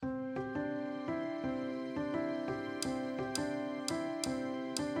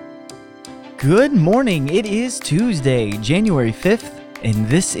Good morning. It is Tuesday, January 5th, and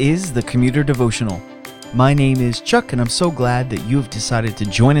this is the Commuter Devotional. My name is Chuck, and I'm so glad that you have decided to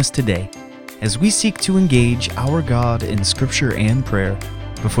join us today as we seek to engage our God in scripture and prayer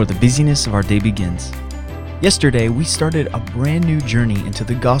before the busyness of our day begins. Yesterday, we started a brand new journey into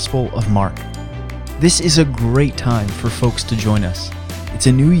the Gospel of Mark. This is a great time for folks to join us. It's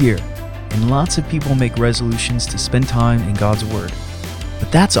a new year, and lots of people make resolutions to spend time in God's Word.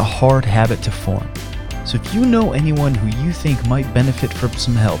 But that's a hard habit to form. So if you know anyone who you think might benefit from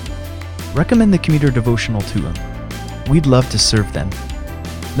some help, recommend the Commuter Devotional to them. We'd love to serve them.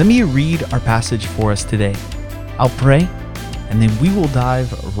 Let me read our passage for us today. I'll pray, and then we will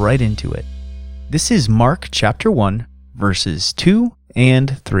dive right into it. This is Mark chapter 1, verses 2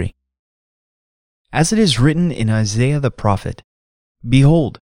 and 3. As it is written in Isaiah the prophet,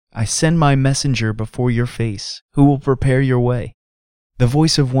 "Behold, I send my messenger before your face, who will prepare your way. The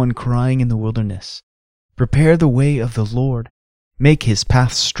voice of one crying in the wilderness, prepare the way of the Lord, make his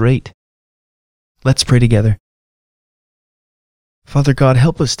path straight." Let's pray together. Father God,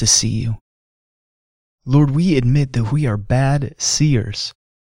 help us to see you. Lord, we admit that we are bad seers.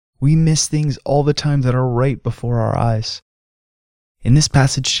 We miss things all the time that are right before our eyes. In this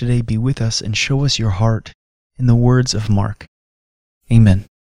passage today, be with us and show us your heart in the words of Mark. Amen.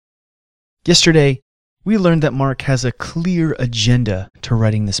 Yesterday, we learned that Mark has a clear agenda to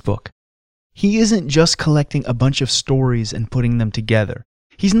writing this book. He isn't just collecting a bunch of stories and putting them together.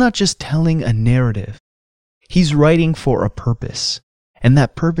 He's not just telling a narrative. He's writing for a purpose, and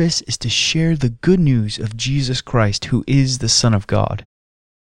that purpose is to share the good news of Jesus Christ, who is the Son of God.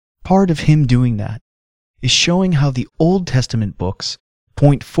 Part of him doing that is showing how the Old Testament books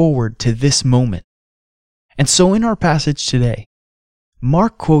point forward to this moment. And so in our passage today,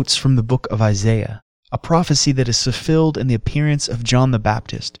 Mark quotes from the book of Isaiah, a prophecy that is fulfilled in the appearance of John the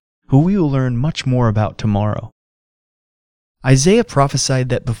Baptist, who we will learn much more about tomorrow. Isaiah prophesied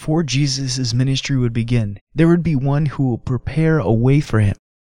that before Jesus' ministry would begin, there would be one who will prepare a way for him.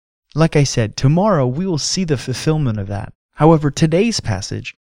 Like I said, tomorrow we will see the fulfillment of that. However, today's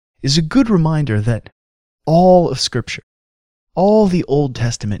passage is a good reminder that all of Scripture, all the Old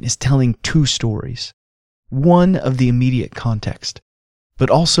Testament is telling two stories. One of the immediate context, but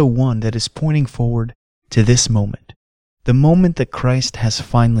also one that is pointing forward to this moment, the moment that Christ has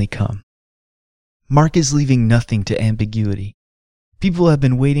finally come. Mark is leaving nothing to ambiguity. People have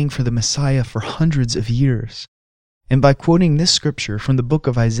been waiting for the Messiah for hundreds of years. And by quoting this scripture from the book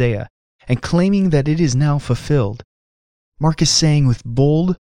of Isaiah and claiming that it is now fulfilled, Mark is saying with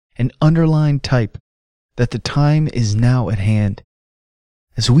bold and underlined type that the time is now at hand.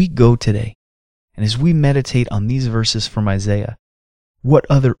 As we go today, and as we meditate on these verses from Isaiah, what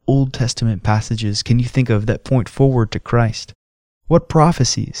other Old Testament passages can you think of that point forward to Christ? What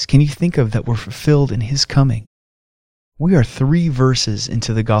prophecies can you think of that were fulfilled in his coming? We are 3 verses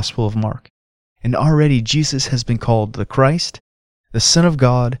into the Gospel of Mark, and already Jesus has been called the Christ, the Son of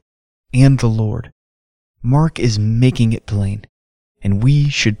God, and the Lord. Mark is making it plain, and we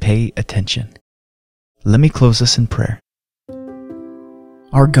should pay attention. Let me close us in prayer.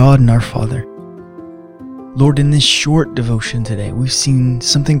 Our God and our Father, Lord, in this short devotion today, we've seen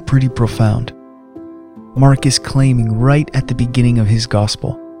something pretty profound. Mark is claiming right at the beginning of his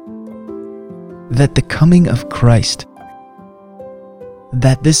gospel that the coming of Christ,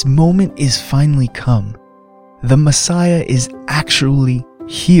 that this moment is finally come. The Messiah is actually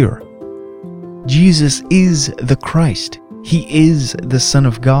here. Jesus is the Christ. He is the Son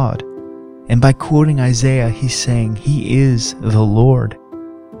of God. And by quoting Isaiah, he's saying he is the Lord.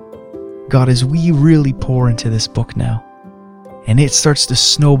 God, as we really pour into this book now, and it starts to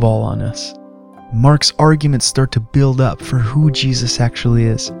snowball on us, Mark's arguments start to build up for who Jesus actually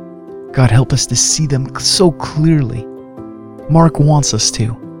is. God, help us to see them so clearly. Mark wants us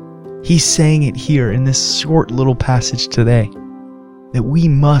to. He's saying it here in this short little passage today, that we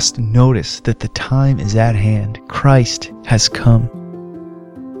must notice that the time is at hand. Christ has come.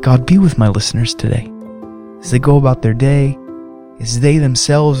 God, be with my listeners today as they go about their day, as they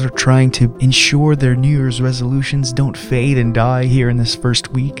themselves are trying to ensure their New Year's resolutions don't fade and die here in this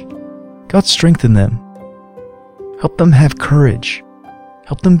first week. God, strengthen them. Help them have courage.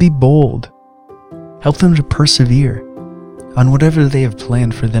 Help them be bold. Help them to persevere on whatever they have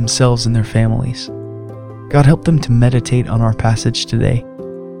planned for themselves and their families. God, help them to meditate on our passage today,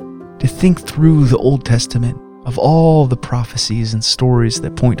 to think through the Old Testament of all the prophecies and stories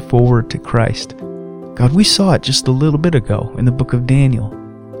that point forward to Christ. God, we saw it just a little bit ago in the book of Daniel.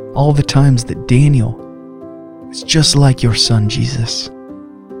 All the times that Daniel is just like your son, Jesus.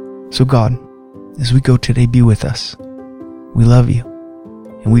 So God, as we go today, be with us. We love you.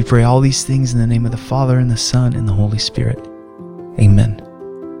 And we pray all these things in the name of the Father, and the Son, and the Holy Spirit. Amen.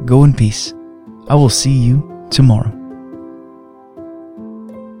 Go in peace. I will see you tomorrow.